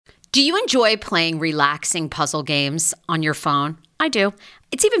Do you enjoy playing relaxing puzzle games on your phone? I do.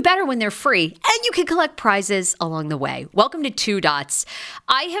 It's even better when they're free, and you can collect prizes along the way. Welcome to Two Dots.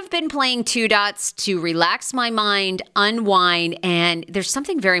 I have been playing Two Dots to relax my mind, unwind, and there's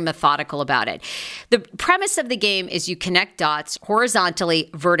something very methodical about it. The premise of the game is you connect dots horizontally,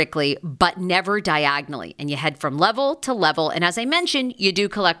 vertically, but never diagonally, and you head from level to level. And as I mentioned, you do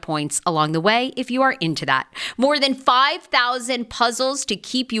collect points along the way if you are into that. More than 5,000 puzzles to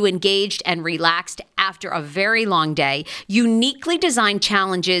keep you engaged and relaxed after a very long day. Uniquely designed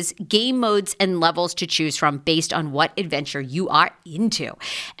challenges, game modes, and levels to choose from based on what adventure you are into.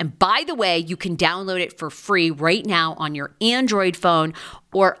 And by the way, you can download it for free right now on your Android phone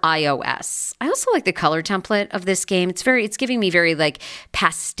or iOS. I also like the color template of this game. It's giving me very like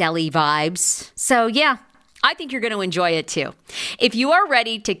pastel-y vibes. So yeah, I think you're going to enjoy it too. If you are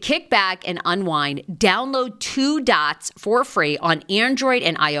ready to kick back and unwind, download Two Dots for free on Android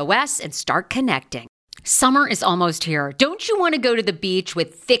and iOS and start connecting. Summer is almost here. Don't you want to go to the beach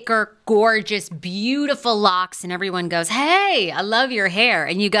with thicker, gorgeous, beautiful locks and everyone goes, "Hey, I love your hair."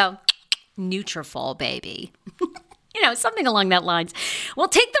 And you go, "Nutrafol, baby." Something along that lines. Well,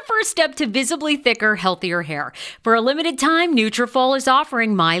 take the first step to visibly thicker, healthier hair. For a limited time, Nutrafol is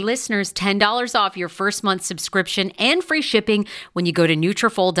offering my listeners $10 off your first month subscription and free shipping when you go to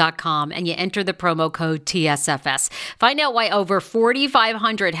Nutrafol.com and you enter the promo code TSFS. Find out why over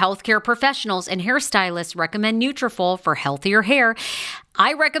 4,500 healthcare professionals and hairstylists recommend Nutrafol for healthier hair.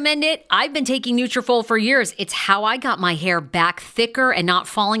 I recommend it. I've been taking Nutrafol for years. It's how I got my hair back thicker and not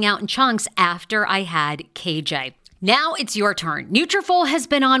falling out in chunks after I had KJ. Now it's your turn. Nutrafol has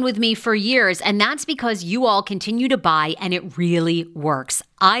been on with me for years, and that's because you all continue to buy, and it really works.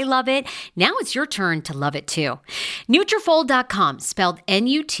 I love it. Now it's your turn to love it too. Nutrafol.com, spelled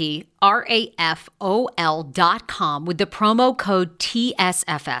Nutrafol.com with the promo code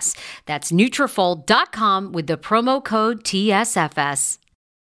TSFS. That's Nutrafol.com with the promo code TSFS.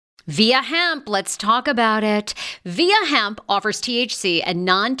 Via Hemp, let's talk about it. Via Hemp offers THC and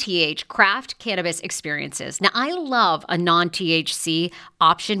non-TH craft cannabis experiences. Now, I love a non-THC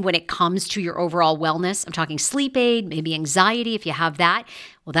option when it comes to your overall wellness. I'm talking sleep aid, maybe anxiety if you have that.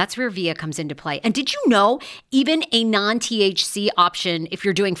 Well, that's where Via comes into play. And did you know even a non-THC option, if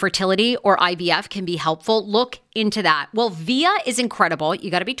you're doing fertility or IVF, can be helpful? Look into that. Well, Via is incredible.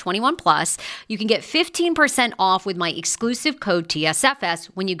 You got to be 21 plus. You can get 15% off with my exclusive code TSFS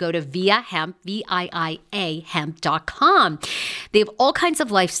when you go to Via Hemp, VIIA hemp.com. They have all kinds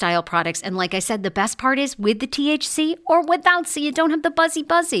of lifestyle products. And like I said, the best part is with the THC or without, so you don't have the buzzy.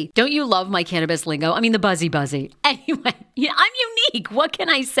 Don't you love my cannabis lingo? I mean, the buzzy. Anyway, I'm unique. What can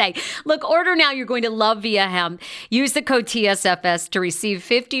I say? Look, order now. You're going to love Via Hemp. Use the code TSFS to receive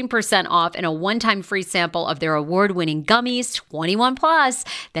 15% off and a one-time free sample of their award-winning gummies, 21 plus.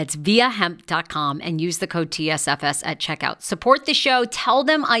 That's viahemp.com and use the code TSFS at checkout. Support the show. Tell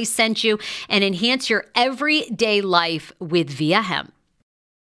them I sent you and enhance your everyday life with Via Hemp.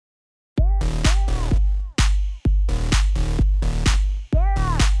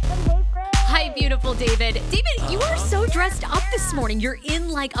 Beautiful David. David, you are so dressed up this morning. You're in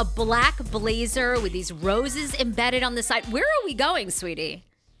like a black blazer with these roses embedded on the side. Where are we going, sweetie?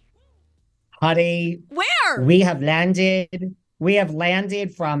 Honey. Where? We have landed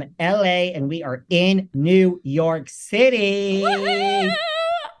from LA and we are in New York City. Woo-hoo!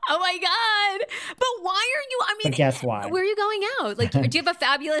 Oh my God. But why are you, but guess what? Where are you going out? Like, do you have a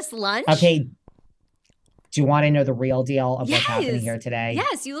fabulous lunch? Okay. Do you want to know the real deal of what's happening here today?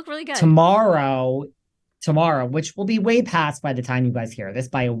 Yes, you look really good. Tomorrow, which will be way past by the time you guys hear this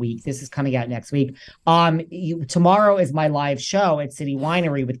by a week. This is coming out next week. Tomorrow is my live show at City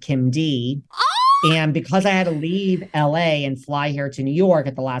Winery with Kim D. Oh! And because I had to leave LA and fly here to New York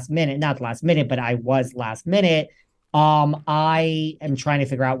at the last minute, not the last minute, but I was last minute. I am trying to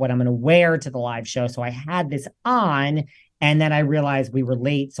figure out what I'm going to wear to the live show. So I had this on. And then I realized we were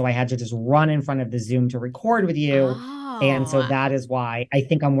late, so I had to just run in front of the Zoom to record with you. Oh. And so that is why I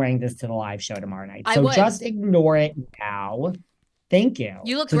think I'm wearing this to the live show tomorrow night. So just ignore it now. Thank you.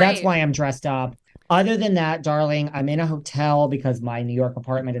 You look great. So that's why I'm dressed up. Other than that, darling, I'm in a hotel because my New York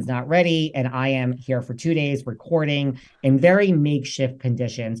apartment is not ready. And I am here for 2 days recording in very makeshift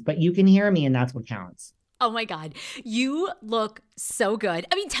conditions. But you can hear me and that's what counts. Oh my God. You look so good.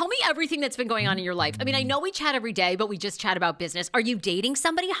 I mean, tell me everything that's been going on in your life. I mean, I know we chat every day, but we just chat about business. Are you dating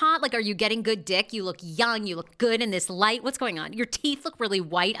somebody hot? Like, are you getting good dick? You look young. You look good in this light. What's going on? Your teeth look really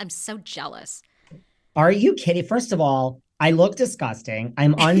white. I'm so jealous. Are you kidding? First of all, I look disgusting.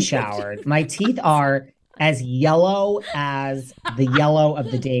 I'm unshowered. My teeth are as yellow as the yellow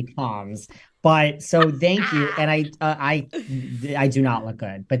of the day comes. But so thank you. And I do not look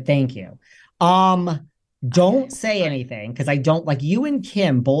good, but thank you. Um, Okay, don't say fine. anything because I don't like you and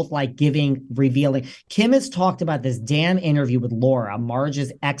Kim both like giving revealing. Kim has talked about this damn interview with Laura,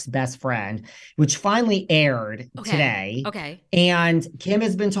 Marge's ex best friend, which finally aired Okay. today. Okay. And Kim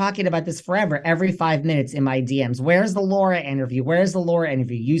has been talking about this forever, every 5 minutes in my DMs. Where's the Laura interview? Where's the Laura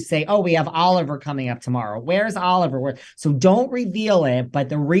interview? You say, oh, we have Oliver coming up tomorrow. Where's Oliver? So don't reveal it. But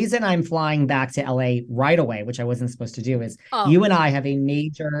the reason I'm flying back to LA right away, which I wasn't supposed to do, is Oh. you and I have a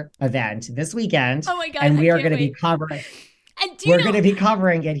major event this weekend, Oh my God, and I we are can't going to be wait. covering. And do you We're going know, to be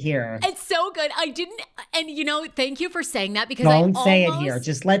covering it here. it's so good. I didn't, and thank you for saying that because I Don't say it here. almost,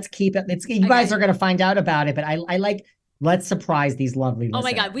 Just let's keep it. You guys okay. are going to find out about it, but I like let's surprise these lovely Oh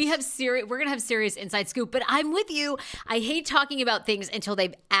my God, listeners. we're gonna have serious inside scoop, but I'm with you. I hate talking about things until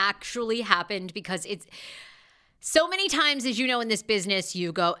they've actually happened because it's so many times, as you know, in this business,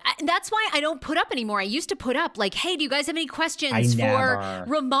 you go, and that's why I don't put up anymore. I used to put up like, hey, do you guys have any I questions for never.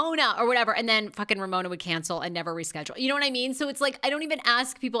 Ramona or whatever? And then fucking Ramona would cancel and never reschedule. You know what I mean? So it's like, I don't even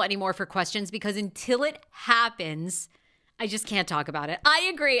ask people anymore for questions because until it happens, I just can't talk about it. I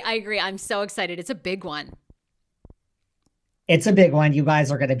agree. I'm so excited. It's a big one. It's a big one. You guys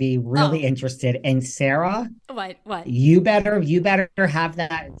are going to be really Oh, interested. And Sarah, what? you better have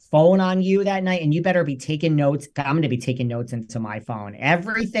that phone on you that night, and you better be taking notes. I'm going to be taking notes into my phone.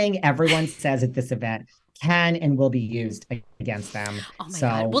 Everything everyone says at this event can and will be used against them. Oh my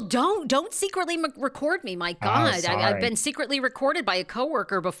God. Well, So, don't secretly record me. My oh, God. I've sorry. been secretly recorded by a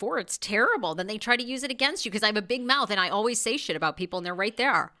coworker before. It's terrible. Then they try to use it against you because I have a big mouth and I always say shit about people and they're right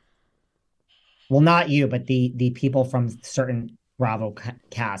there. Well, not you, but the people from certain Bravo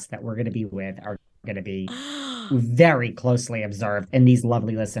cast that we're going to be with are going to be very closely observed, and these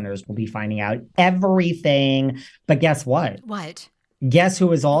lovely listeners will be finding out everything. But guess what? What? Guess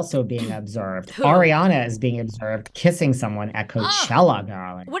who is also being observed? Who? Ariana is being observed kissing someone at Oh, Coachella,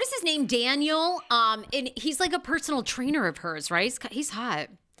 darling. what is his name? Daniel. And he's like a personal trainer of hers, right? He's hot.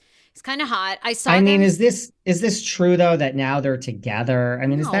 He's kind of hot. I saw I mean, them. is this true though that now they're together? I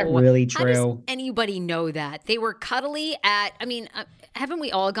mean, is that No. really How does true? anybody know that? They were cuddly at, haven't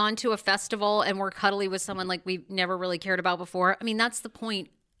we all gone to a festival and we're cuddly with someone like we've never really cared about before? I mean, that's the point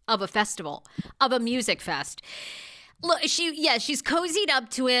of a festival, of a music fest. Look, she's cozied up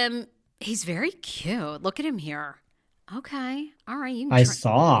to him. He's very cute. Look at him here. Okay. All right. I You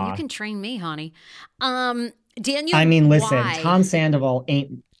saw. can train me, honey. Daniel I mean, listen, Y. Tom Sandoval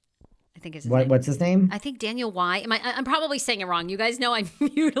ain't I think is his what? name. What's his name? I think Daniel Y. I'm probably saying it wrong. You guys know I'm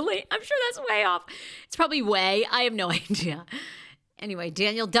mutilate. I'm sure that's way off. It's probably way. I have no idea. Anyway,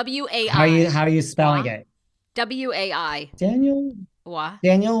 Daniel How are you spelling Wai. it? WAI. Daniel. Why?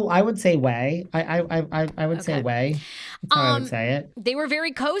 Daniel. I would say way. I would say Okay. way. That's how I would say it. They were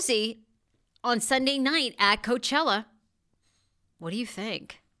very cozy on Sunday night at Coachella. What do you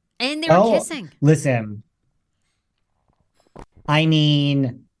think? And they were Oh, kissing. listen. I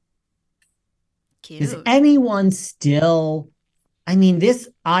mean, does Cute. anyone still? I mean,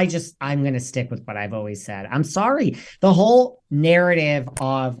 I'm going to stick with what I've always said. I'm sorry. The whole narrative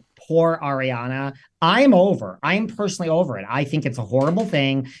of poor Ariana, I'm personally over it. I think it's a horrible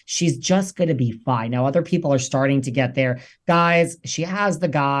thing. She's just going to be fine. Now, other people are starting to get there. Guys, she has the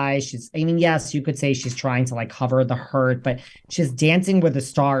guy. I mean, yes, you could say she's trying to like cover the hurt, but she's dancing with the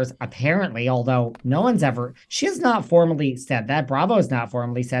stars, apparently, although she has not formally said that. Bravo has not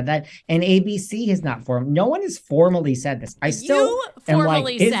formally said that. And ABC has not no one has formally said this. I still You am like,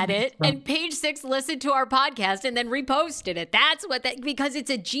 formally is said it, from, and Page Six listened to our podcast and then reposted it. That's because it's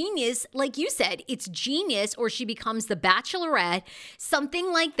a genius, like you said, it's genius, or she becomes the Bachelorette,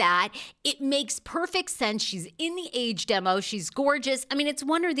 something like that. It makes perfect sense. She's in the age demo. She's gorgeous. I mean, it's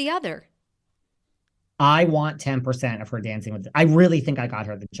one or the other. I want 10% of her dancing with. I really think I got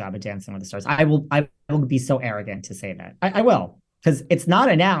her the job at Dancing with the Stars. I will be so arrogant to say that. I will, because it's not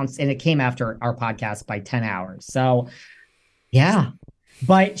announced and it came after our podcast by 10 hours. So yeah,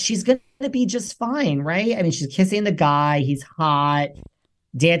 but she's going to be just fine, right? I mean, she's kissing the guy. He's hot.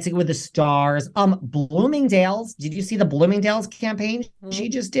 Dancing with the Stars. Bloomingdale's. Did you see the Bloomingdale's campaign she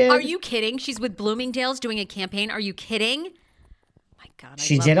just did? Are you kidding? She's with Bloomingdale's doing a campaign. Are you kidding? My God, I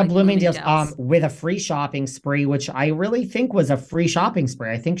She love did a my Bloomingdale's Bloomingdale's. with a free shopping spree, which I really think was a free shopping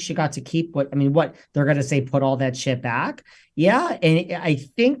spree. I think she got to keep what they're going to say, put all that shit back. Yeah. And I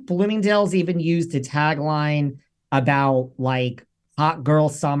think Bloomingdale's even used a tagline about like hot girl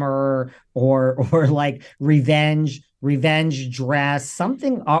summer or like revenge dress,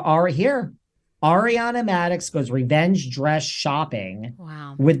 something are here. Ariana Madix goes revenge dress shopping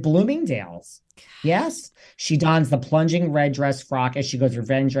Wow. with Bloomingdale's. Yes, she dons the plunging red dress frock as she goes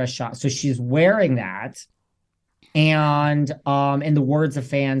revenge dress shop. So she's wearing that. And in the words of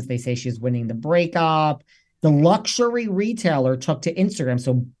fans, they say she's winning the breakup. The luxury retailer took to Instagram.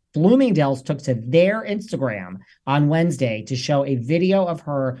 So Bloomingdale's took to their Instagram on Wednesday to show a video of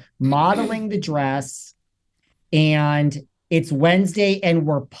her modeling the dress. And it's Wednesday and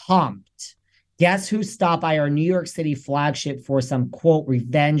we're pumped. Guess who stopped by our New York City flagship for some, quote,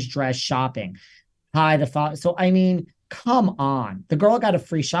 revenge dress shopping? Hi, so, I mean, come on. The girl got a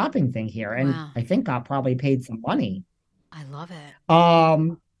free shopping thing here and Wow. I think got probably paid some money. I love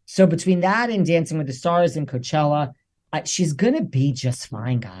it. So between that and Dancing with the Stars and Coachella, she's going to be just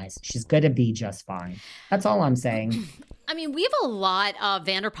fine, guys. She's going to be just fine. That's all I'm saying. I mean, we have a lot of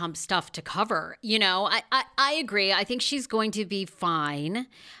Vanderpump stuff to cover. You know, I agree. I think she's going to be fine.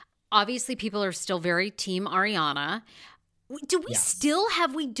 Obviously, people are still very team Ariana. Do we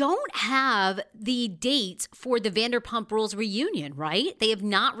we don't have the dates for the Vanderpump Rules reunion, right? They have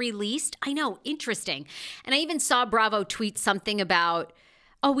not released. I know, interesting. And I even saw Bravo tweet something about,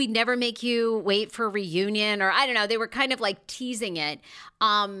 oh, we'd never make you wait for a reunion, or I don't know. They were kind of like teasing it.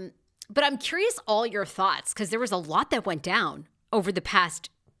 But I'm curious all your thoughts, because there was a lot that went down over the past,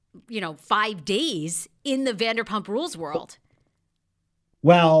 5 days in the Vanderpump Rules world.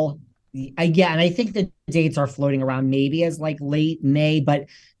 Well, yeah, and I think the dates are floating around maybe as like late May, but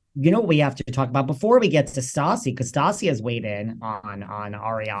you know what we have to talk about before we get to Stassi, because Stassi has weighed in on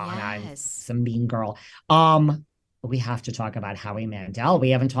Ariana and some mean girl. We have to talk about Howie Mandel.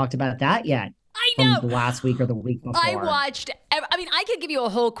 We haven't talked about that yet. I know. From last week or the week before. I could give you a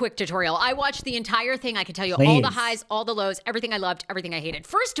whole quick tutorial. I watched the entire thing. I could tell you all the highs, all the lows, everything I loved, everything I hated.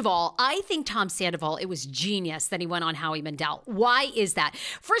 First of all, I think Tom Sandoval, it was genius that he went on Howie Mandel. Why is that?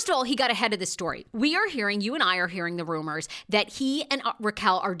 First of all, he got ahead of the story. You and I are hearing the rumors that he and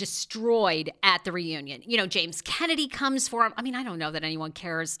Raquel are destroyed at the reunion. James Kennedy comes for him. I mean, I don't know that anyone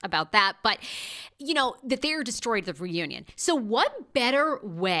cares about that, but that they are destroyed at the reunion. So what better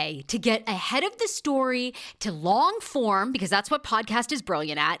way to get ahead of the story, to long form, because that's what podcast is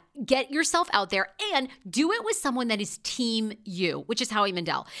brilliant at, get yourself out there and do it with someone that is team you, which is Howie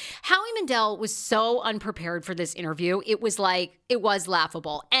Mandel. Howie Mandel was so unprepared for this interview. It was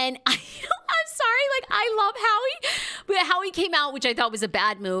laughable. And I'm sorry, I love Howie, but Howie came out, which I thought was a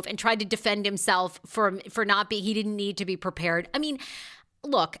bad move, and tried to defend himself for not being, he didn't need to be prepared. I mean,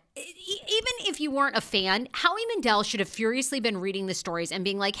 look, even if you weren't a fan, Howie Mandel should have furiously been reading the stories and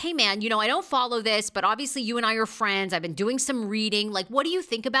being like, hey, man, I don't follow this, but obviously you and I are friends. I've been doing some reading. Like, what do you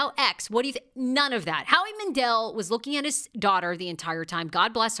think about X? What do you think? None of that. Howie Mandel was looking at his daughter the entire time.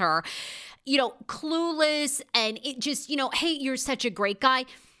 God bless her. Clueless. And it just, hey, you're such a great guy.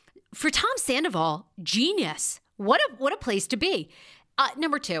 For Tom Sandoval, genius. What a place to be.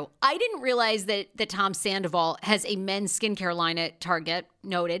 Number 2, I didn't realize that Tom Sandoval has a men's skincare line at Target.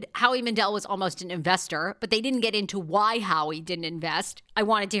 Noted. Howie Mandel was almost an investor, but they didn't get into why Howie didn't invest. I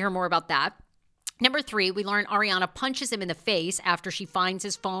wanted to hear more about that. Number 3, we learn Ariana punches him in the face after she finds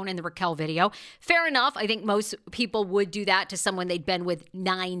his phone in the Raquel video. Fair enough. I think most people would do that to someone they'd been with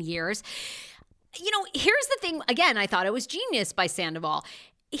 9 years. Here's the thing. Again, I thought it was genius by Sandoval.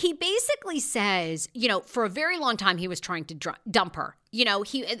 He basically says, for a very long time, he was trying to dump her.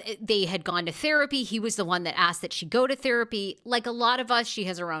 They had gone to therapy. He was the one that asked that she go to therapy. Like a lot of us, she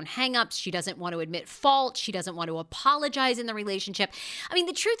has her own hangups. She doesn't want to admit fault. She doesn't want to apologize in the relationship. I mean,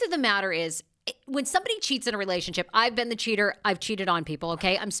 the truth of the matter is, when somebody cheats in a relationship, I've been the cheater. I've cheated on people,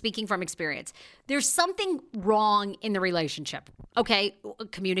 okay? I'm speaking from experience. There's something wrong in the relationship, okay?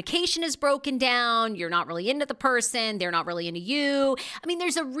 Communication is broken down. You're not really into the person. They're not really into you. I mean,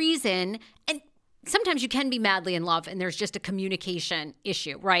 there's a reason. And sometimes you can be madly in love and there's just a communication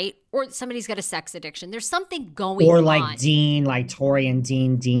issue, right? Or somebody's got a sex addiction. There's something going on. Or like Dean, like Tori and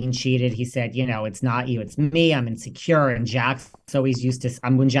Dean cheated. He said, it's not you, it's me. I'm insecure. And Jax always used to,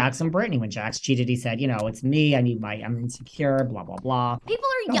 when Jax and Brittany, when Jax cheated, he said, it's me. I'm insecure, blah, blah, blah. People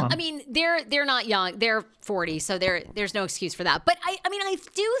are young. I mean, they're not young. They're 40. So there's no excuse for that. But I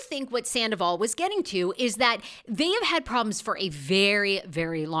do think what Sandoval was getting to is that they have had problems for a very,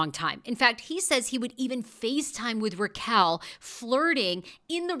 very long time. In fact, he says he would even FaceTime with Raquel, flirting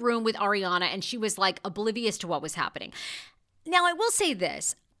in the room with Ariana, and she was like oblivious to what was happening. Now, I will say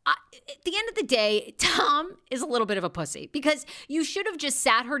this. At the end of the day, Tom is a little bit of a pussy because you should have just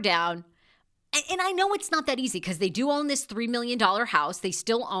sat her down. And I know it's not that easy because they do own this $3 million house. They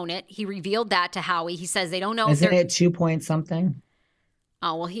still own it. He revealed that to Howie. He says they don't know. Isn't it 2 point something?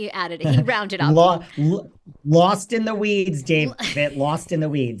 Oh, well, he added it. He rounded up. Lost in the weeds, David. Lost in the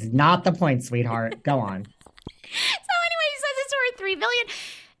weeds. Not the point, sweetheart. Go on. So anyway, he says it's worth $3 billion.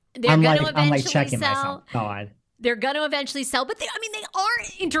 They're going to eventually sell. Myself. Go on. They're going to eventually sell, but they are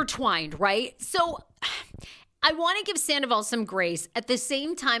intertwined, right? So I want to give Sandoval some grace. At the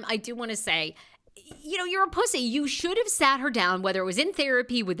same time, I do want to say, you're a pussy. You should have sat her down, whether it was in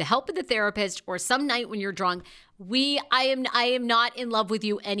therapy with the help of the therapist or some night when you're drunk. I am not in love with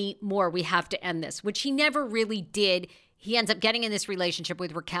you anymore. We have to end this, which he never really did. He ends up getting in this relationship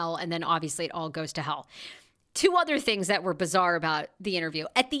with Raquel, and then obviously it all goes to hell. Two other things that were bizarre about the interview.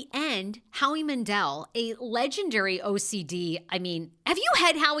 At the end, Howie Mandel, a legendary OCD. I mean, have you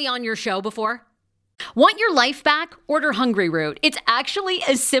had Howie on your show before? Want your life back? Order Hungry Root. It's actually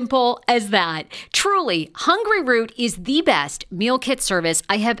as simple as that. Truly, Hungry Root is the best meal kit service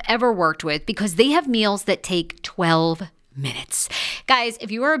I have ever worked with because they have meals that take 12 minutes. Guys,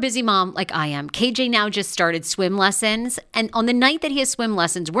 if you are a busy mom like I am, KJ now just started swim lessons. And on the night that he has swim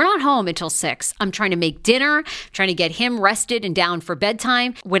lessons, we're not home until 6. I'm trying to make dinner, trying to get him rested and down for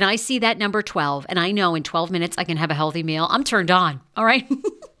bedtime. When I see that number 12, and I know in 12 minutes I can have a healthy meal, I'm turned on. All right.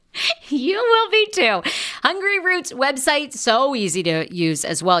 You will be too. Hungry Root's website, so easy to use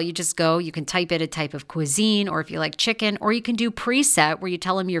as well. You just go, you can type in a type of cuisine, or if you like chicken, or you can do preset where you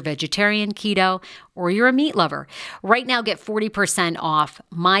tell them you're vegetarian, keto, or you're a meat lover. Right now, get 40% off.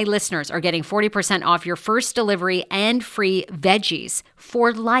 My listeners are getting 40% off your first delivery and free veggies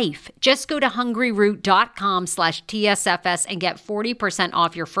for life. Just go to hungryroot.com/TSFS and get 40%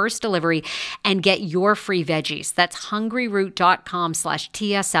 off your first delivery and get your free veggies. That's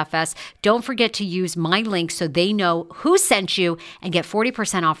hungryroot.com/TSFS. Don't forget to use my link so they know who sent you and get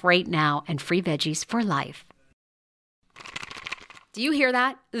 40% off right now and free veggies for life. Do you hear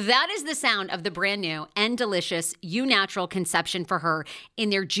that? That is the sound of the brand new and delicious Eu Natural Conception for Her in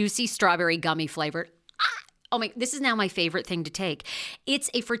their juicy strawberry gummy flavor. Oh my, this is now my favorite thing to take. It's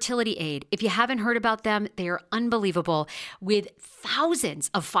a fertility aid. If you haven't heard about them, they are unbelievable with thousands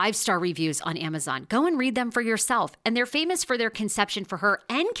of 5-star reviews on Amazon. Go and read them for yourself. And they're famous for their Conception for Her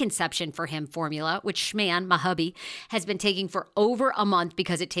and Conception for Him formula, which Schman, my hubby, has been taking for over a month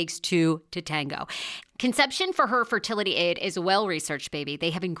because it takes 2 to tango. Conception for Her fertility aid is a well-researched baby. They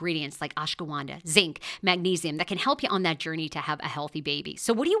have ingredients like ashwagandha, zinc, magnesium that can help you on that journey to have a healthy baby.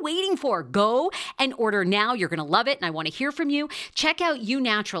 So what are you waiting for? Go and order now. You're going to love it, and I want to hear from you. Check out Eu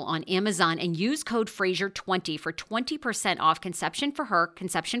Natural on Amazon and use code Fraser20 for 20% off Conception for Her,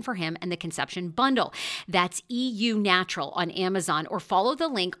 Conception for Him, and the Conception Bundle. That's EU Natural on Amazon, or follow the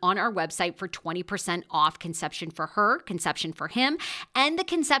link on our website for 20% off Conception for Her, Conception for Him, and the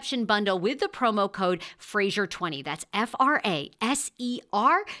Conception Bundle with the promo code Fraser20. That's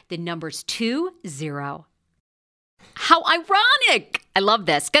FRASER, the numbers 20. How ironic. I love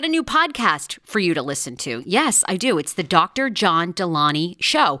this. Got a new podcast for you to listen to. Yes, I do. It's the Dr. John Delaney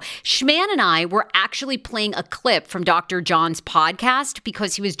Show. Schman and I were actually playing a clip from Dr. John's podcast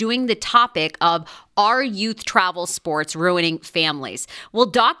because he was doing the topic of are youth travel sports ruining families? Well,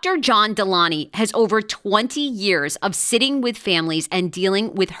 Dr. John Delaney has over 20 years of sitting with families and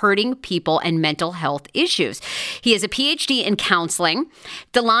dealing with hurting people and mental health issues. He has a PhD in counseling.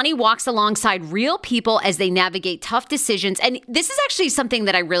 Delaney walks alongside real people as they navigate tough decisions. And this is actually something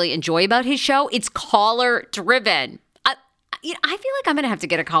that I really enjoy about his show. It's caller driven. I feel like I'm going to have to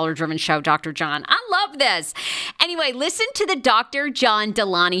get a caller-driven show, Dr. John. I love this. Anyway, listen to the Dr. John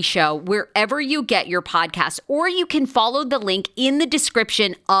Delaney Show wherever you get your podcast, or you can follow the link in the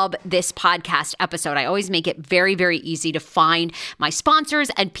description of this podcast episode. I always make it very, very easy to find my sponsors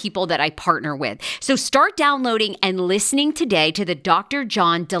and people that I partner with. So start downloading and listening today to the Dr.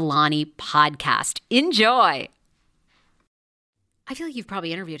 John Delaney podcast. Enjoy. I feel like you've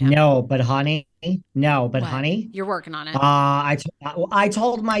probably interviewed him. No, but honey, you're working on it. I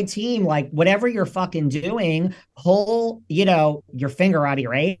told my team, like, whatever you're fucking doing, pull, your finger out of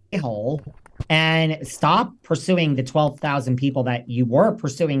your a-hole and stop pursuing the 12,000 people that you were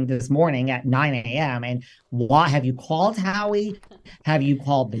pursuing this morning at 9 a.m. And what have you called Howie? Have you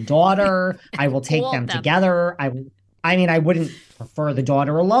called the daughter? I will take them together. I mean, I wouldn't prefer the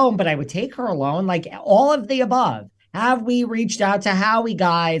daughter alone, but I would take her alone, like all of the above. Have we reached out to Howie,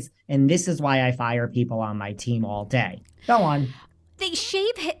 guys? And this is why I fire people on my team all day. Go on. They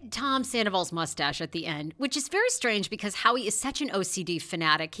shave Tom Sandoval's mustache at the end, which is very strange because Howie is such an OCD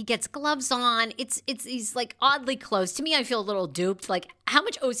fanatic. He gets gloves on. He's like oddly close. To me, I feel a little duped. Like, how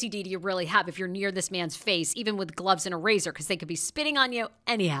much OCD do you really have if you're near this man's face, even with gloves and a razor, because they could be spitting on you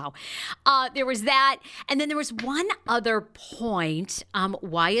anyhow. There was that. And then there was one other point.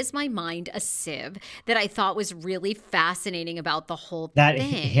 Why is my mind a sieve? That I thought was really fascinating about the whole that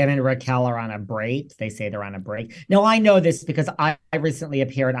thing. Him and Raquel are on a break. They say they're on a break. No, I know this because I recently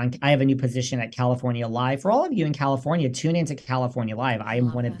appeared on, I have a new position at California Live. For all of you in California, tune into California Live. I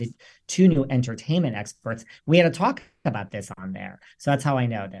am one of the 2 new entertainment experts. We had a talk about this on there. So that's how I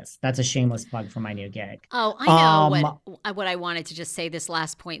know this. That's a shameless plug for my new gig. Oh, I know what I wanted to just say this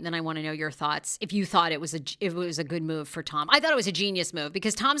last point, and then I want to know your thoughts. If you thought it was a good move for Tom. I thought it was a genius move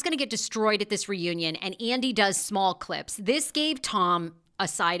because Tom's going to get destroyed at this reunion, and Andy does small clips. This gave Tom a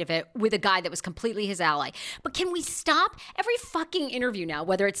side of it with a guy that was completely his ally. But can we stop every fucking interview now,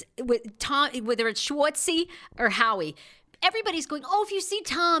 whether it's with Tom, whether it's Schwartzy or Howie? Everybody's going, oh, if you see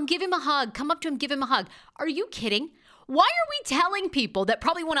Tom, give him a hug. Come up to him, give him a hug. Are you kidding? Why are we telling people that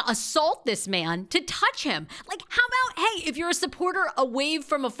probably want to assault this man to touch him? Like, how about, hey, if you're a supporter, a wave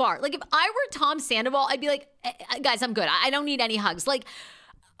from afar? Like, if I were Tom Sandoval, I'd be like, guys, I'm good. I don't need any hugs. Like,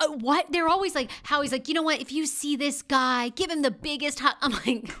 what? They're always like, Howie's like, you know what? If you see this guy, give him the biggest hug. I'm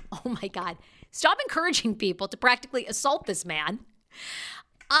like, oh my God. Stop encouraging people to practically assault this man.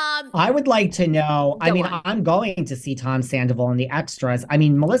 I would like to know, I'm going to see Tom Sandoval in the extras. I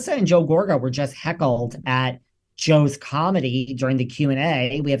mean, Melissa and Joe Gorga were just heckled at Joe's comedy during the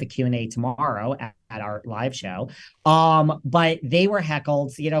Q&A. We have a Q&A tomorrow at our live show. But they were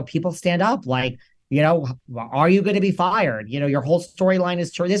heckled. You know, people stand up like, you know, are you going to be fired? You know, your whole storyline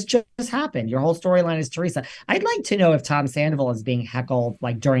is this just happened. Your whole storyline is Teresa. I'd like to know if Tom Sandoval is being heckled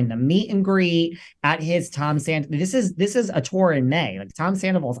like during the meet and greet at his Tom Sandoval. This is a tour in May. Like Tom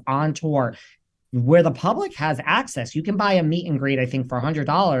Sandoval's on tour where the public has access. You can buy a meet and greet, I think, for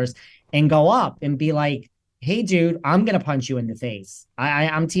 $100 and go up and be like, hey, dude, I'm going to punch you in the face.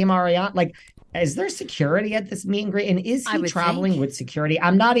 I'm Team Ariana. Like, is there security at this meet and greet? And is he traveling with security?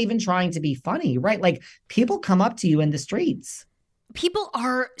 I'm not even trying to be funny, right? Like, people come up to you in the streets. People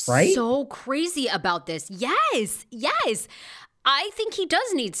are so crazy about this. Yes. I think he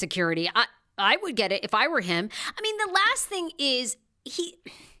does need security. I would get it if I were him. I mean, the last thing is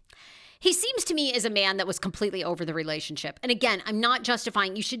he seems to me as a man that was completely over the relationship. And again, I'm not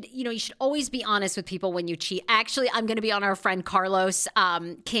justifying. You should always be honest with people when you cheat. Actually, I'm going to be on our friend Carlos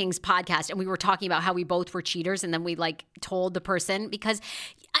King's podcast, and we were talking about how we both were cheaters, and then we like told the person because,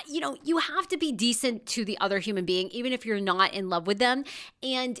 you know, you have to be decent to the other human being, even if you're not in love with them.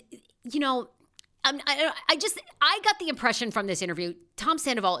 And, you know, I got the impression from this interview, Tom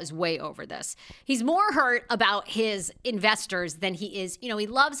Sandoval is way over this. He's more hurt about his investors than he is, you know, he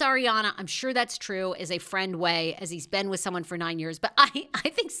loves Ariana. I'm sure that's true as a friend way, as he's been with someone for 9 years. But I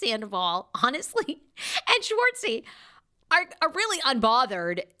think Sandoval, honestly, and Schwartzy are really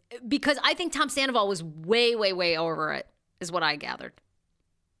unbothered because I think Tom Sandoval was way, way, way over it, is what I gathered.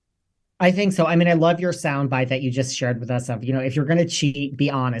 I think so. I mean, I love your soundbite that you just shared with us of, you know, if you're going to cheat, be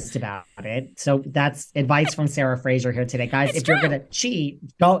honest about it. So that's advice from Sarah Fraser here today. Guys, if you're going to cheat,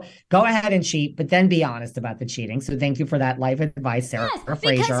 go ahead and cheat, but then be honest about the cheating. So thank you for that life advice, Sarah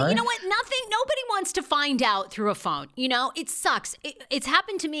Fraser. Because you know what? Nobody wants to find out through a phone. You know, it sucks. It's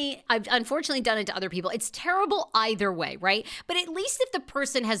happened to me. I've unfortunately done it to other people. It's terrible either way, right? But at least if the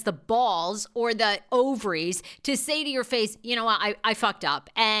person has the balls or the ovaries to say to your face, you know what, I fucked up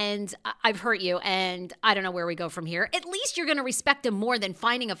and I've hurt you and I don't know where we go from here. At least you're going to respect them more than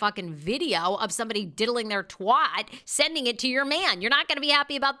finding a fucking video of somebody diddling their twat, sending it to your man. You're not going to be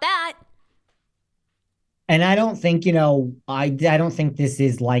happy about that. And I don't think, you know, I don't think this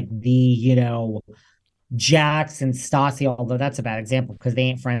is like the, you know, Jax and Stassi, although that's a bad example because they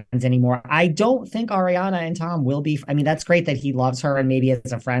ain't friends anymore. I don't think Ariana and Tom will be. I mean, that's great that he loves her and maybe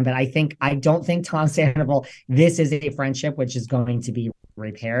as a friend, but I don't think Tom Sandoval, this is a friendship which is going to be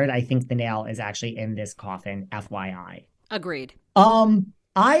repaired. I think the nail is actually in this coffin, FYI. Agreed.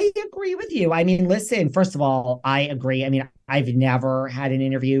 I agree with you. I mean, listen, first of all, I agree. I mean, I've never had an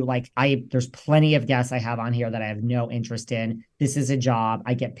interview there's plenty of guests I have on here that I have no interest in. This is a job.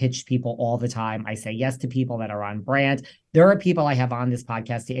 I get pitched people all the time. I say yes to people that are on brand. There are people I have on this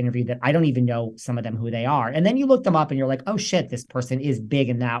podcast to interview that I don't even know some of them who they are. And then you look them up and you're like, oh shit, this person is big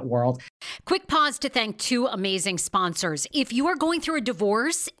in that world. Quick pause to thank 2 amazing sponsors. If you are going through a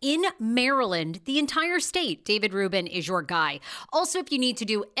divorce in Maryland, the entire state, David Rubin is your guy. Also, if you need to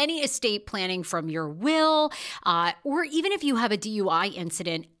do any estate planning from your will, or even if you have a DUI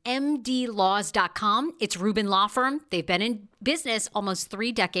incident, mdlaws.com. It's Rubin Law Firm. They've been in business almost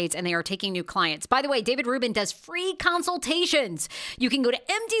 3 decades, and they are taking new clients. By the way, David Rubin does free consultations. You can go to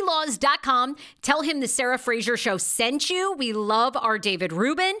mdlaws.com, tell him the Sarah Fraser Show sent you. We love our David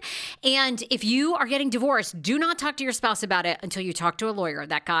Rubin. And if you are getting divorced, do not talk to your spouse about it until you talk to a lawyer.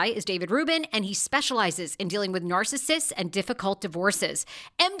 That guy is David Rubin, and he specializes in dealing with narcissists and difficult divorces.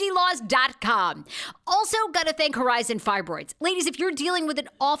 mdlaws.com. Also, got to thank Horizon Fibroids. Ladies, if you're dealing with an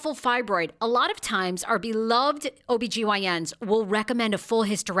awful fibroid, a lot of times our beloved OBGYNs will recommend a full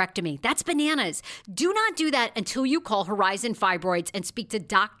hysterectomy. That's bananas. Do not do that until you call Horizon Fibroids and speak to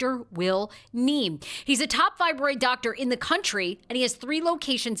Dr. Will Neem. He's a top fibroid doctor in the country, and he has 3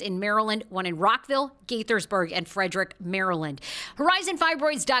 locations in Maryland, one in Rockville, Gaithersburg, and Frederick, Maryland.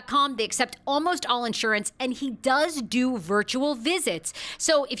 HorizonFibroids.com. They accept almost all insurance, and he does do virtual visits.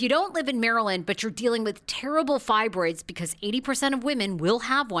 So if you don't live in Maryland, but you're dealing with terrible fibroids, because 80% of women will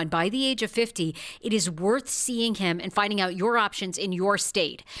have one by the age of 50, it is worth seeing him and finding out your options in your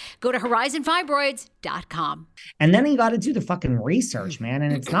state. Go to HorizonFibroids.com. And then you got to do the fucking research, man,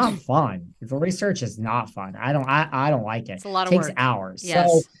 and it's not fun. The research is not fun. I don't like it. It's a lot of work. It takes hours.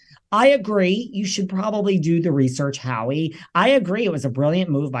 Yes. So I agree. You should probably do the research, Howie. I agree. It was a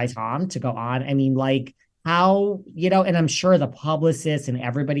brilliant move by Tom to go on. I mean, like, how, and I'm sure the publicists and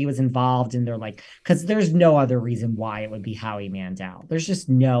everybody was involved, and they're like, because there's no other reason why it would be Howie Mandel. There's just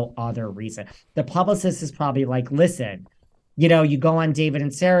no other reason. The publicist is probably like, listen, you go on David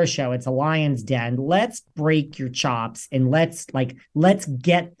and Sarah's show, it's a lion's den. Let's break your chops and let's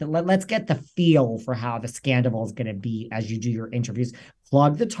get the feel for how the scandal is going to be as you do your interviews.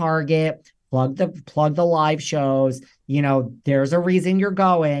 Plug the target, plug the live shows. There's a reason you're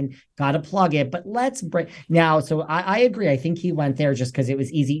going, got to plug it, but let's break now. So I agree. I think he went there just because it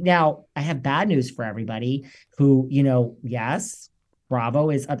was easy. Now I have bad news for everybody who, yes, Bravo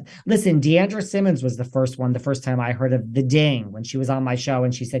is up. Listen, Deandra Simmons was the first time I heard of the ding when she was on my show,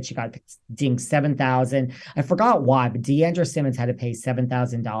 and she said she got dinged $7,000. I forgot why, but Deandra Simmons had to pay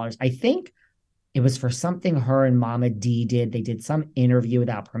 $7,000. I think it was for something her and Mama D did. They did some interview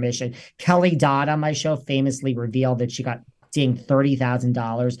without permission. Kelly Dodd on my show famously revealed that she got dinged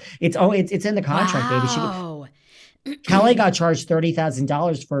 $30,000. It's in the contract, wow. Baby. Kelly got charged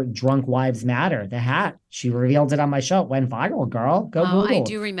 $30,000 for Drunk Wives Matter, the hat. She revealed it on my show. It went viral, girl. Go Google. I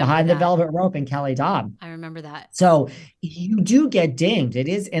do remember Behind that. the Velvet Rope and Kelly Dodd. I remember that. So you do get dinged. It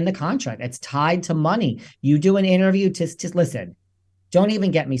is in the contract. It's tied to money. You do an interview to listen. Don't even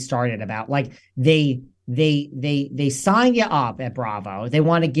get me started about like they sign you up at Bravo. They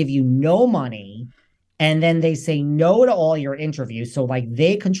want to give you no money. And then they say no to all your interviews. So like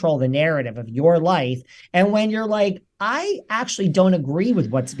they control the narrative of your life. And when you're like, I actually don't agree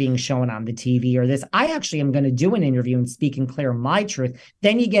with what's being shown on the TV or this, I actually am going to do an interview and speak and clear my truth.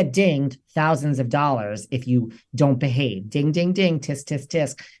 Then you get dinged thousands of dollars if you don't behave. Ding, ding, ding, tisk, tisk,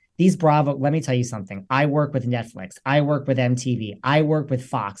 tisk. These Bravo, let me tell you something. I work with Netflix. I work with MTV. I work with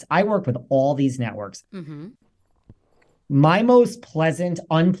Fox. I work with all these networks. Mm-hmm. My most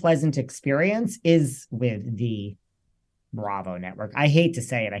unpleasant experience is with the Bravo network. I hate to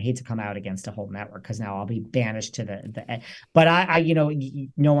say it. I hate to come out against a whole network because now I'll be banished to the but I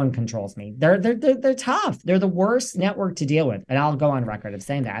no one controls me. They're tough. They're the worst network to deal with. And I'll go on record of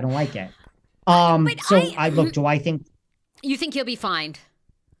saying that. I don't like it. Do I think you think he'll be fined?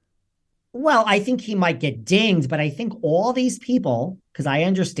 Well, I think he might get dinged, but I think all these people, because I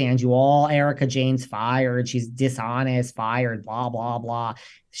understand you all, Erica Jane's fired, she's dishonest, fired, blah, blah, blah.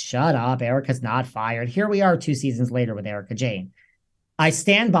 Shut up. Erica's not fired. Here we are 2 seasons later with Erica Jane. I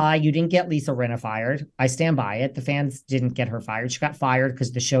stand by. You didn't get Lisa Rinna fired. I stand by it. The fans didn't get her fired. She got fired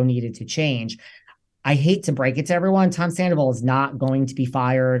because the show needed to change. I hate to break it to everyone. Tom Sandoval is not going to be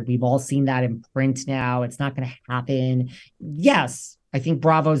fired. We've all seen that in print now. It's not going to happen. Yes, I think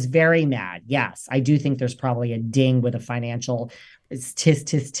Bravo's very mad. Yes, I do think there's probably a ding with a financial tisk,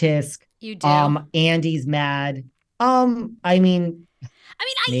 tisk, tisk. You do? Andy's mad. Maybe. I'm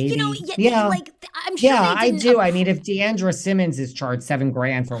sure. Yeah, I do. I mean, if Deandra Simmons is charged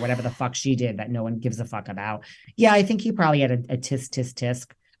 $7,000 for whatever the fuck she did that no one gives a fuck about. Yeah, I think he probably had a tisk, tisk,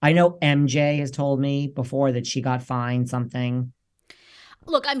 tisk. I know MJ has told me before that she got fined something.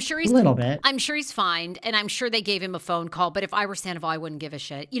 Look, I'm sure he's a little bit. I'm sure he's fined, and I'm sure they gave him a phone call. But if I were Sandoval, I wouldn't give a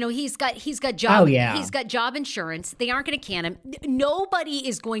shit. He's got job. Oh, yeah. He's got job insurance. They aren't going to can him. Nobody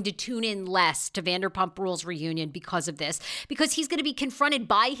is going to tune in less to Vanderpump Rules reunion because of this, because he's going to be confronted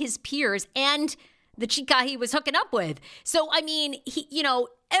by his peers and the chica he was hooking up with. So I mean,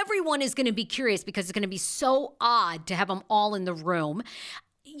 everyone is going to be curious because it's going to be so odd to have them all in the room.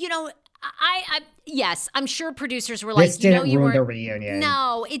 Yes, I'm sure producers were like, This didn't you ruin were the reunion.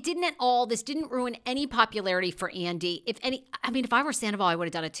 No, it didn't at all. This didn't ruin any popularity for Andy. If I were Sandoval, I would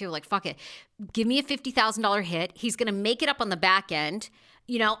have done it too. Like, fuck it. Give me a $50,000 hit. He's going to make it up on the back end,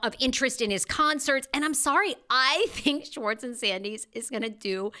 of interest in his concerts. And I'm sorry, I think Schwartz and Sandy's is going to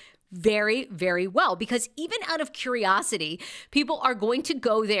do very, very well, because even out of curiosity, people are going to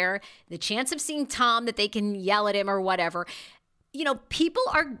go there. The chance of seeing Tom, that they can yell at him or whatever, people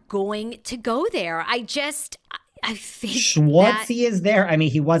are going to go there. I think Schwartzy is there. I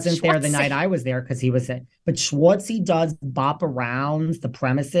mean, he wasn't there the night I was there because he was at, but Schwartzy does bop around the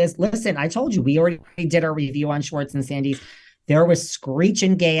premises. Listen, I told you, we already did our review on Schwartz and Sandy's. There was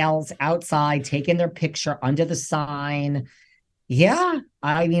screeching gales outside taking their picture under the sign. Yeah,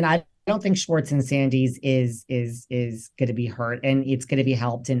 I mean, I don't think Schwartz and Sandy's is going to be hurt, and it's going to be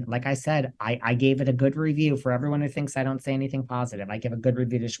helped. And like I said, I gave it a good review. For everyone who thinks I don't say anything positive, I give a good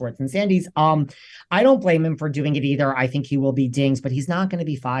review to Schwartz and Sandy's. I don't blame him for doing it either. I think he will be dinged, but he's not going to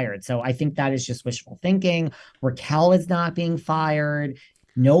be fired. So I think that is just wishful thinking. Raquel is not being fired.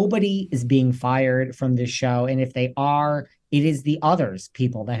 Nobody is being fired from this show, and if they are, it is the others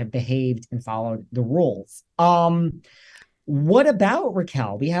people that have behaved and followed the rules. What about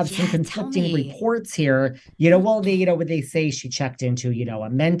Raquel? We have some conflicting reports here. They say she checked into, a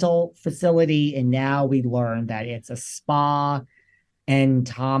mental facility, and now we learn that it's a spa and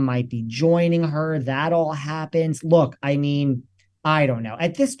Tom might be joining her. That all happens. Look, I mean, I don't know.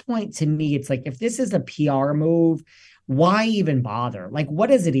 At this point, to me, it's like, if this is a PR move, why even bother? Like, what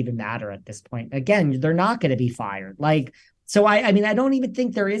does it even matter at this point? Again, they're not going to be fired. Like, so I mean, I don't even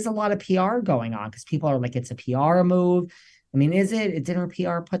think there is a lot of PR going on, because people are like, it's a PR move. I mean, is it? Didn't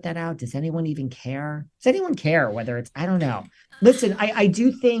PR put that out? Does anyone even care? Does anyone care whether it's, I don't know. Listen, I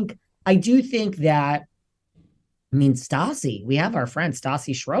do think that, I mean, Stassi, we have our friend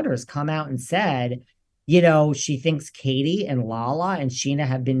Stassi Schroeder's come out and said, she thinks Katie and Lala and Sheena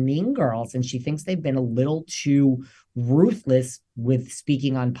have been mean girls, and she thinks they've been a little too ruthless with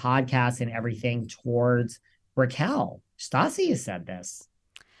speaking on podcasts and everything towards Raquel. Stassi has said this.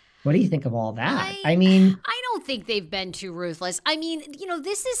 What do you think of all that? I mean, I don't think they've been too ruthless. I mean,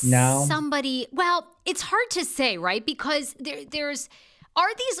 this is somebody, well, it's hard to say, right? Because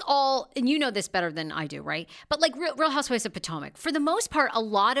are these all, and you know this better than I do, right? But like Real Housewives of Potomac, for the most part, a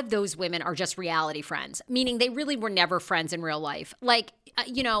lot of those women are just reality friends, meaning they really were never friends in real life. Like,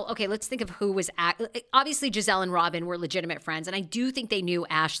 okay, let's think of who was obviously Giselle and Robin were legitimate friends, and I do think they knew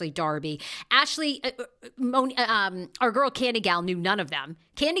Ashley Darby. Ashley, our girl Candy Gal knew none of them.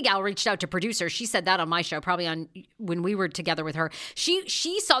 Candy Gal reached out to producers. She said that on my show, probably on when we were together with her.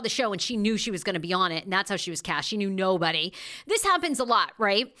 She saw the show and she knew she was going to be on it, and that's how she was cast. She knew nobody. This happens a lot,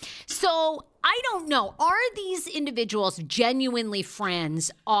 right? So I don't know. Are these individuals genuinely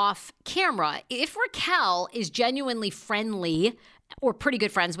friends off camera? If Raquel is genuinely friendly or pretty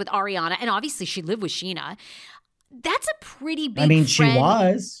good friends with Ariana, and obviously she lived with Sheena, that's a pretty big friend. She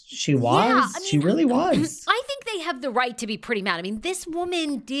was. Yeah, she really was. I think they have the right to be pretty mad. I mean, this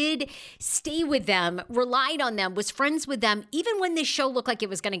woman did stay with them, relied on them, was friends with them, even when this show looked like it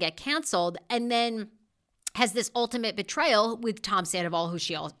was going to get canceled, and then has this ultimate betrayal with Tom Sandoval, who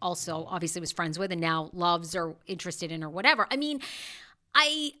she also obviously was friends with and now loves or interested in or whatever. I mean,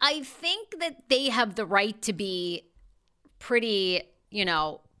 I think that they have the right to be pretty,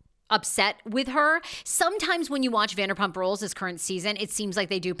 upset with her. Sometimes when you watch Vanderpump Rules this current season, it seems like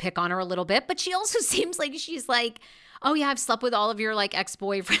they do pick on her a little bit, but she also seems like she's like, oh yeah, I've slept with all of your like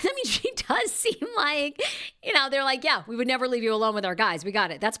ex-boyfriends. I mean, she does seem like, they're like, yeah, we would never leave you alone with our guys. We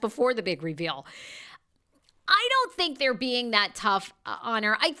got it. That's before the big reveal. I don't think they're being that tough on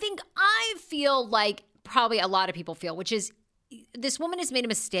her. I feel like probably a lot of people feel, which is, this woman has made a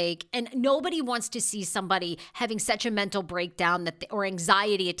mistake, and nobody wants to see somebody having such a mental breakdown or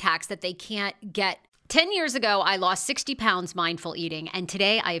anxiety attacks that they can't get. 10 years ago, I lost 60 pounds mindful eating, and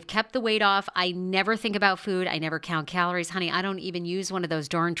today I have kept the weight off. I never think about food. I never count calories. Honey, I don't even use one of those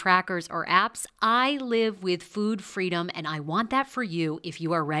darn trackers or apps. I live with food freedom, and I want that for you if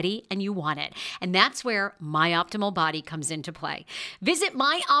you are ready and you want it. And that's where My Optimal Body comes into play. Visit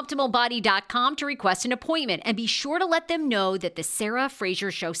myoptimalbody.com to request an appointment, and be sure to let them know that the Sarah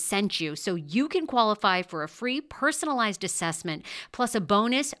Fraser Show sent you, so you can qualify for a free personalized assessment plus a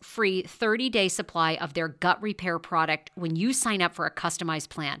bonus free 30-day supply of their gut repair product when you sign up for a customized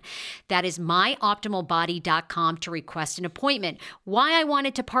plan. That is myoptimalbody.com to request an appointment. Why I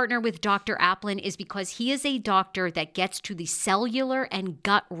wanted to partner with Dr. Applin is because he is a doctor that gets to the cellular and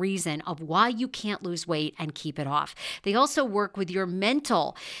gut reason of why you can't lose weight and keep it off. They also work with your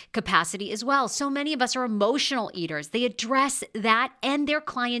mental capacity as well. So many of us are emotional eaters. They address that, and their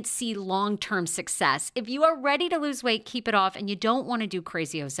clients see long-term success. If you are ready to lose weight, keep it off, and you don't want to do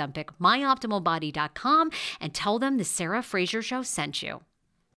crazy Ozempic, myoptimalbody.com, and tell them the Sarah Fraser Show sent you.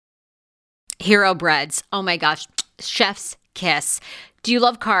 Hero breads. Oh my gosh. Chef's kiss. Do you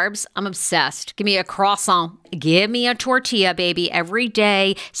love carbs? I'm obsessed. Give me a croissant. Give me a tortilla, baby, every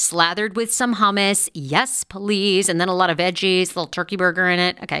day, slathered with some hummus. Yes, please. And then a lot of veggies, a little turkey burger in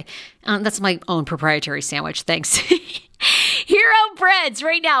it. Okay. That's my own proprietary sandwich. Thanks. Hero Breads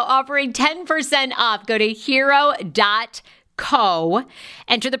right now offering 10% off. Go to hero.co.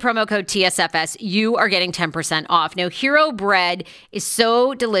 Enter the promo code TSFS. You are getting 10% off. Now, Hero Bread is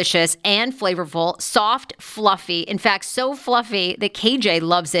so delicious and flavorful, soft, fluffy. In fact, so fluffy that KJ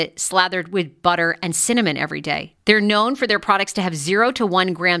loves it slathered with butter and cinnamon every day. They're known for their products to have 0 to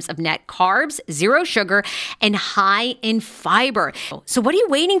 1 grams of net carbs, 0 sugar, and high in fiber. So what are you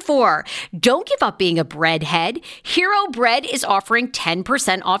waiting for? Don't give up being a breadhead. Hero Bread is offering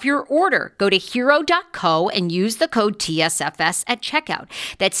 10% off your order. Go to hero.co and use the code TSFS at checkout.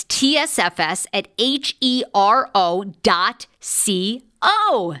 That's TSFS at HERO.CO.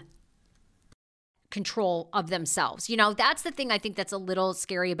 Control of themselves. You know, that's the thing I think that's a little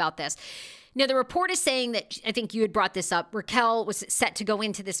scary about this. Now, the report is saying that, I think you had brought this up, Raquel was set to go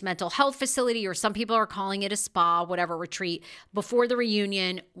into this mental health facility, or some people are calling it a spa, whatever, retreat, before the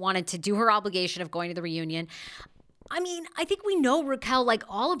reunion, wanted to do her obligation of going to the reunion. I mean, I think we know Raquel, like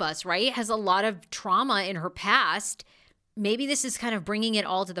all of us, right, has a lot of trauma in her past. Maybe this is kind of bringing it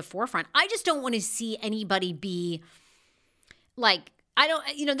all to the forefront. I just don't want to see anybody be like,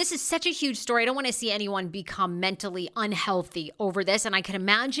 this is such a huge story. I don't want to see anyone become mentally unhealthy over this. And I can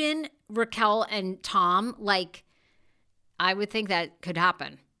imagine Raquel and Tom, like, I would think that could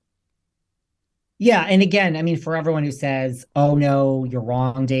happen. Yeah. And again, I mean, for everyone who says, oh no, you're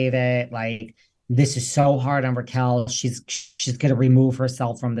wrong, David, like, this is so hard on Raquel. She's going to remove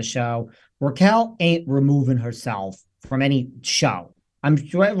herself from the show. Raquel ain't removing herself from any show.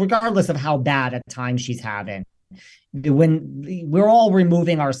 Regardless of how bad a time she's having. When we're all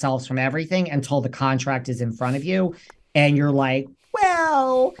removing ourselves from everything until the contract is in front of you and you're like,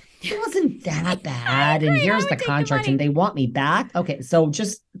 well, it wasn't that bad. And here's the contract and they want me back. Okay. So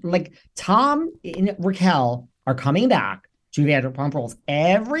just like Tom and Raquel are coming back to Vanderpump Rules.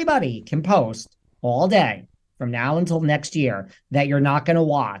 Everybody can post all day from now until next year that you're not going to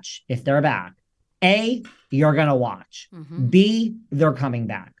watch if they're back. A, you're going to watch. Mm-hmm. B, they're coming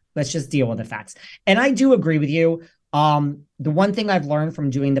back. Let's just deal with the facts. And I do agree with you. The one thing I've learned from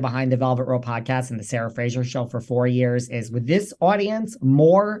doing the Behind the Velvet Rope podcast and the Sarah Fraser Show for 4 years is with this audience,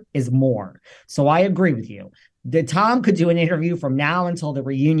 more is more. So I agree with you. Tom could do an interview from now until the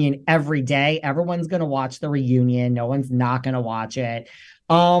reunion every day. Everyone's going to watch the reunion. No one's not going to watch it.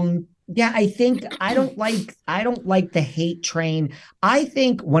 Yeah, I think I don't like the hate train. I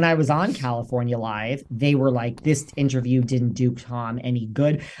think when I was on California Live, they were like, this interview didn't do Tom any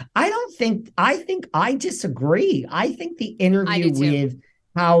good. I disagree. I think the interview with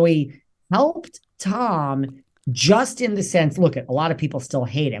Howie helped Tom just in the sense, look, a lot of people still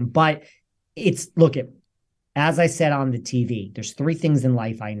hate him, but as I said on the TV, there's 3 things in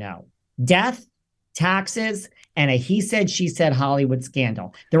life I know: death, taxes, and a he said, she said Hollywood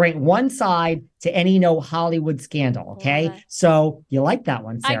scandal. There ain't one side to any Hollywood scandal, okay? So you like that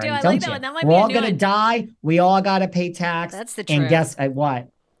one, Sarah, I do. I don't like that you? one. That might We're be all going to die. We all got to pay tax. That's the truth. And guess what?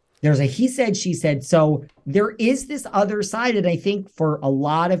 There's a he said, she said. So there is this other side. And I think for a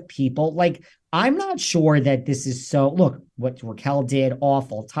lot of people, like, I'm not sure that this is so, look, what Raquel did,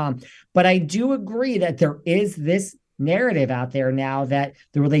 awful, Tom. But I do agree that there is this narrative out there now that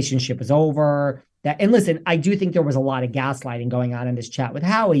the relationship is over. And listen, I do think there was a lot of gaslighting going on in this chat with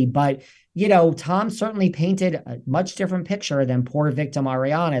Howie, but, Tom certainly painted a much different picture than poor victim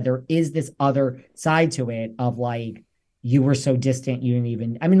Ariana. There is this other side to it of like, you were so distant, you didn't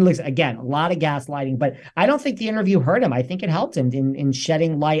even, listen, again, a lot of gaslighting, but I don't think the interview hurt him. I think it helped him in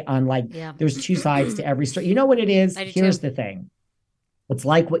shedding light on there's 2 sides to every story. You know what it is? Here's the thing. It's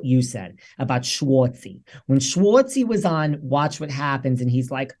like what you said about Schwartzy. When Schwartzy was on Watch What Happens and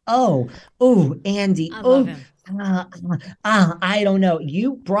he's like, Andy, I don't know.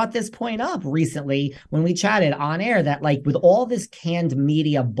 You brought this point up recently when we chatted on air that like with all this canned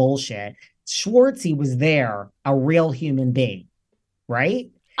media bullshit, Schwartzy was there, a real human being, right?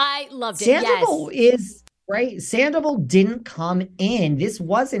 I loved it. Sandoval Yes. is right. Sandoval didn't come in. This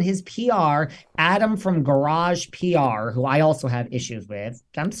wasn't his PR. Adam from Garage PR, who I also have issues with.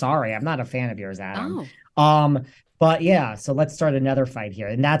 I'm sorry, I'm not a fan of yours, Adam. Oh. But yeah, so let's start another fight here,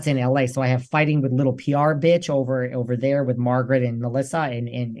 and that's in LA. So I have fighting with little PR bitch over there with Margaret and Melissa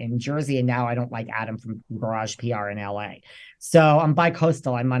in Jersey, and now I don't like Adam from Garage PR in LA. So I'm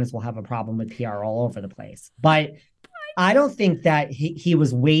bi-coastal. I might as well have a problem with PR all over the place. But I don't think that he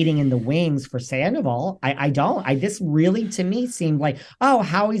was waiting in the wings for Sandoval. I don't. This really to me seemed like, oh,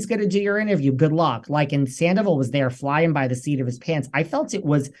 how he's going to do your interview. Good luck. Like, and Sandoval was there flying by the seat of his pants. I felt it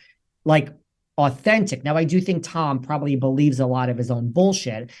was like authentic. Now, I do think Tom probably believes a lot of his own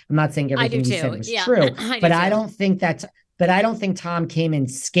bullshit. I'm not saying everything he said was true, but I don't think that. But I don't think Tom came in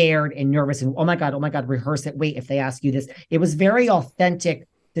scared and nervous and oh my god, rehearse it. Wait, if they ask you this, it was very authentic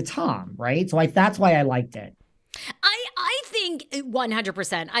to Tom, right? So that's why I liked it. I think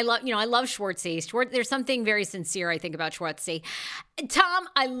 100%. I love Schwartzy. There's something very sincere, I think, about Schwartzy. Tom,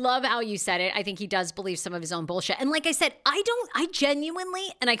 I love how you said it. I think he does believe some of his own bullshit. And like I said, I genuinely,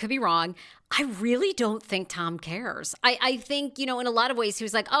 and I could be wrong, I really don't think Tom cares. I think, in a lot of ways, he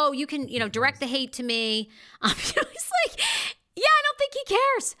was like, oh, you can, direct the hate to me. It's like, yeah, I don't think he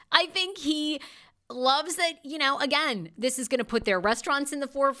cares. I think he loves that, again, this is going to put their restaurants in the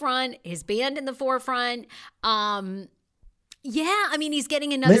forefront, his band in the forefront. Yeah, I mean, he's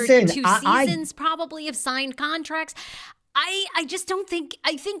getting another 2 seasons probably of signed contracts. I just don't think,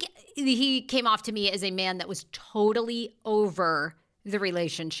 I think he came off to me as a man that was totally over the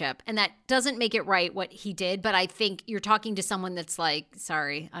relationship. And that doesn't make it right what he did. But I think you're talking to someone that's like,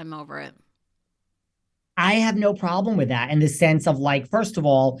 sorry, I'm over it. I have no problem with that in the sense of like, first of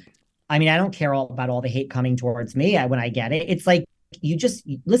all, I mean, I don't care about all the hate coming towards me when I get it. It's like, you just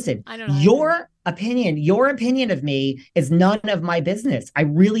listen, your opinion of me is none of my business. I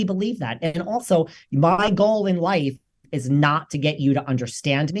really believe that. And also my goal in life is not to get you to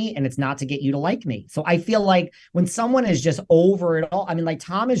understand me and it's not to get you to like me. So I feel like when someone is just over it all, I mean, like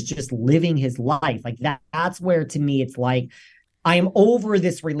Tom is just living his life like that's where to me, it's like, I am over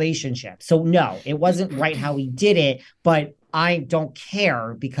this relationship. So no, it wasn't right how he did it, but I don't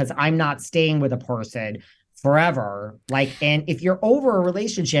care because I'm not staying with a person forever. Like, and if you're over a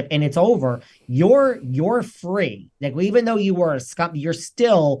relationship and it's over, you're free. Like, even though you were a scum, you're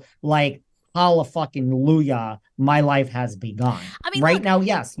still like, hallelujah, my life has begun. I mean, right now,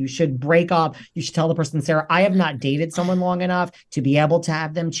 yes, you should break up. You should tell the person, Sarah, I have not dated someone long enough to be able to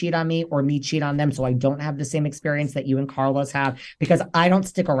have them cheat on me or me cheat on them. So I don't have the same experience that you and Carlos have because I don't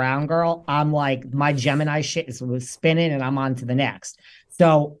stick around, girl. I'm like, my Gemini shit is spinning and I'm on to the next.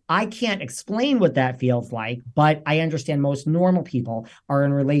 So I can't explain what that feels like, but I understand most normal people are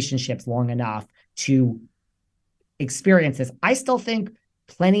in relationships long enough to experience this. I still think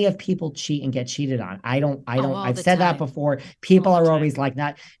plenty of people cheat and get cheated on. I've said that before. People are always like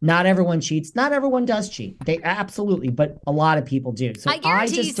that. Not everyone cheats. Not everyone does cheat. They absolutely, but a lot of people do. So I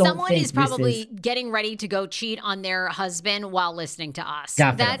guarantee someone is probably getting ready to go cheat on their husband while listening to us.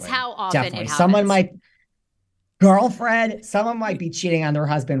 Definitely, that's how often it happens. Someone might be cheating on their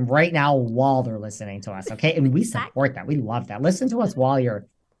husband right now while they're listening to us. Okay. And we support that. We love that. Listen to us while you're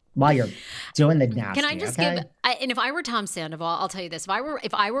doing the nasty. Can I just give? And if I were Tom Sandoval, I'll tell you this: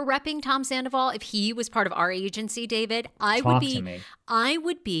 if I were repping Tom Sandoval, if he was part of our agency, David, I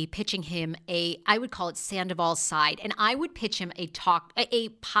would be pitching him I would call it Sandoval's Side, and I would pitch him a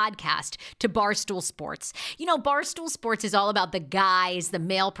podcast to Barstool Sports. Barstool Sports is all about the guys, the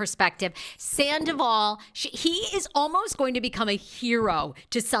male perspective. Sandoval, he is almost going to become a hero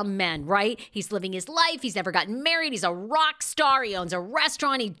to some men, right? He's living his life. He's never gotten married. He's a rock star. He owns a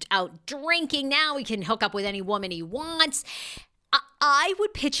restaurant. He's out drinking now. He can hook up with any woman he wants. I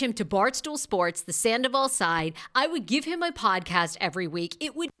would pitch him to Barstool Sports, the Sandoval Side. I would give him a podcast every week.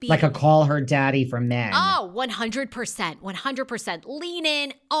 It would be like a Call Her Daddy for men. Oh, 100%. 100%. Lean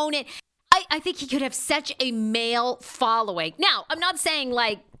in, own it. I think he could have such a male following. Now, I'm not saying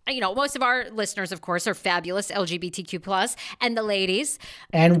like, most of our listeners, of course, are fabulous LGBTQ+, and the ladies.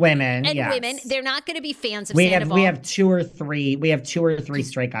 And women. They're not going to be fans of Sandoval. We have two or three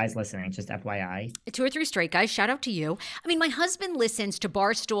straight guys listening, just FYI. 2 or 3 straight guys. Shout out to you. I mean, my husband listens to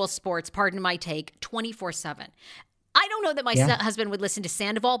Barstool Sports, pardon my take, 24/7. I don't know that my husband would listen to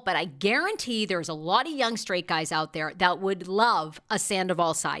Sandoval, but I guarantee there's a lot of young straight guys out there that would love a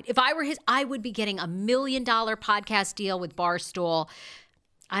Sandoval Side. If I were I would be getting $1 million podcast deal with Barstool.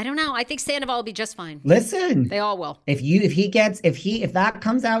 I don't know. I think Sandoval will be just fine. Listen, they all will. If that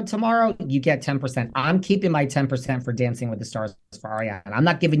comes out tomorrow, you get 10%. I'm keeping my 10% for Dancing with the Stars for Ariana. I'm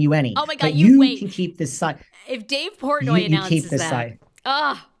not giving you any. Oh my God, you wait. Can keep this side. If Dave Portnoy announces keep this that, side.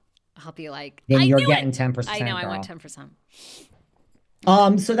 I'll be like, then I you're knew getting it. 10%. I know, girl. I want 10%.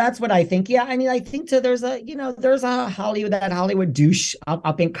 So that's what I think. Yeah, I mean, I think too, there's a Hollywood douche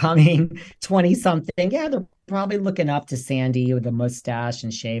up and coming 20 something. Yeah, they're probably looking up to Sandy with the mustache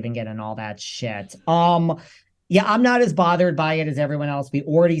and shaving it and all that shit. Yeah, I'm not as bothered by it as everyone else. We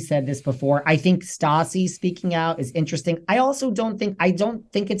already said this before. I think Stassi speaking out is interesting. I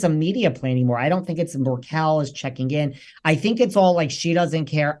don't think it's a media play anymore. I don't think it's Raquel is checking in. I think it's all like she doesn't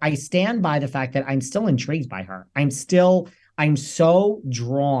care. I stand by the fact that I'm still intrigued by her. I'm so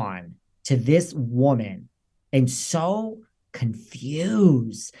drawn to this woman and so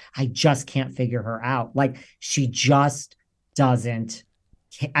confused. I just can't figure her out. Like she just doesn't.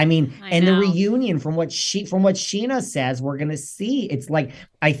 I mean, and the reunion from what Sheena says, we're gonna see. It's like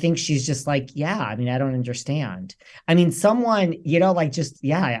I think she's just like, yeah. I mean, I don't understand. I mean, someone, like just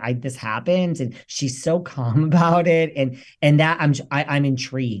this happened, and she's so calm about it, and that I'm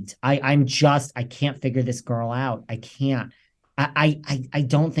intrigued. I can't figure this girl out. I can't. I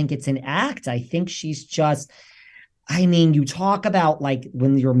don't think it's an act. I think she's just. I mean, you talk about like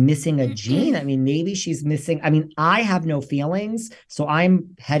when you're missing a gene. I mean, maybe she's missing. I mean, I have no feelings, so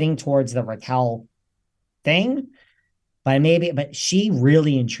I'm heading towards the Raquel thing. But she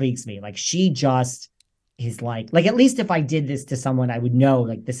really intrigues me. Like she just is like at least if I did this to someone, I would know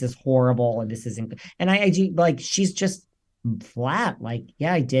like this is horrible and this isn't. And I do like she's just flat. Like,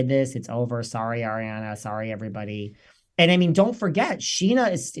 yeah, I did this. It's over. Sorry, Ariana. Sorry, everybody. And I mean, don't forget,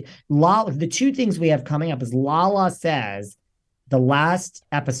 Sheena is Lala. The two things we have coming up is Lala says the last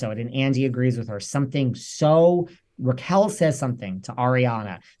episode, and Andy agrees with her. Raquel says something to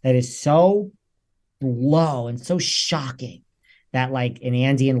Ariana that is so low and so shocking that and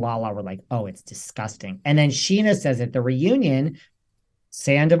Andy and Lala were like, oh, it's disgusting. And then Sheena says at the reunion,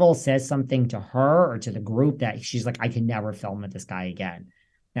 Sandoval says something to her or to the group that she's like, I can never film with this guy again.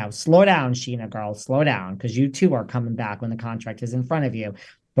 Now, slow down, Sheena, girl, slow down, because you too are coming back when the contract is in front of you.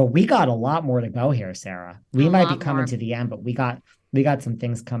 But we got a lot more to go here, Sarah. We might be coming to the end, but we got some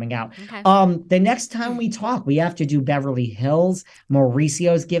things coming out. Okay. The next time we talk, we have to do Beverly Hills.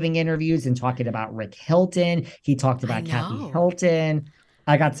 Mauricio's giving interviews and talking about Rick Hilton. He talked about Kathy Hilton.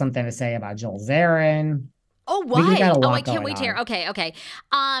 I got something to say about Jill Zarin. Oh, why? I can't wait to hear. Okay.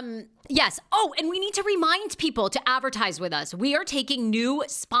 Yes. Oh, and we need to remind people to advertise with us. We are taking new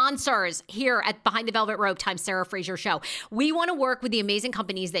sponsors here at Behind the Velvet Rope times Sarah Fraser Show. We want to work with the amazing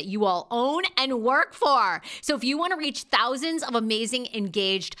companies that you all own and work for. So if you want to reach thousands of amazing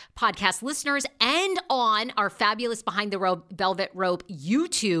engaged podcast listeners and on our fabulous Behind the Velvet Rope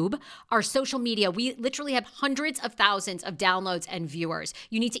YouTube, our social media, we literally have hundreds of thousands of downloads and viewers.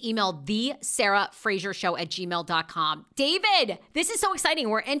 You need to email thesarahfrasershow@gmail.com. David, this is so exciting.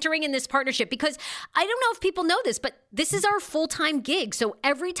 We're entering in this partnership because I don't know if people know this, but this is our full-time gig. So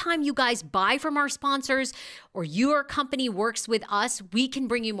every time you guys buy from our sponsors or your company works with us, we can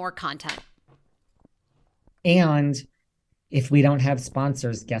bring you more content. And if we don't have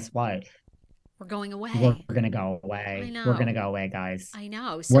sponsors, guess what? We're going away. We're going to go away. I know. We're going to go away, guys. I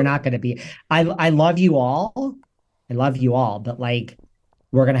know. We're not going to be. I love you all. I love you all, but we're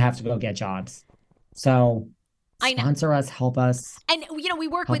going to have to go get jobs. So sponsor us, help us. And, we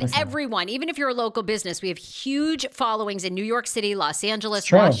work with everyone. Even if you're a local business, we have huge followings in New York City, Los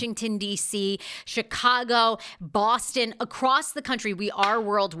Angeles, Washington, D.C., Chicago, Boston, across the country. We are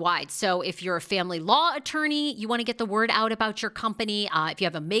worldwide. So if you're a family law attorney, you want to get the word out about your company. If you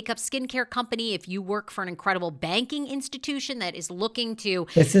have a makeup skincare company, if you work for an incredible banking institution that is looking to...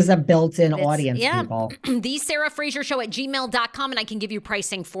 This is a built-in audience, people. The Sarah Fraser Show @gmail.com, and I can give you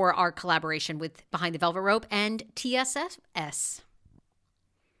pricing for our collaboration with Behind the Velvet Rope and TSS.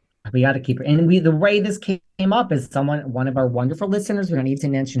 We got to keep it. And the way this came up is one of our wonderful listeners, we don't need to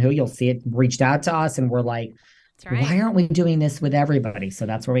mention who, you'll see it, reached out to us and we're like, why aren't we doing this with everybody? So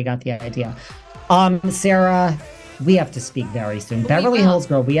that's where we got the idea. Sarah, we have to speak very soon. Beverly Hills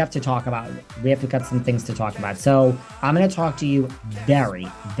Girl, we have to got some things to talk about. So I'm going to talk to you very,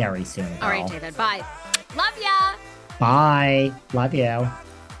 very soon. Girl. All right, David. Bye. Love ya. Bye. Love you.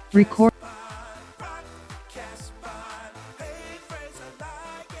 Record.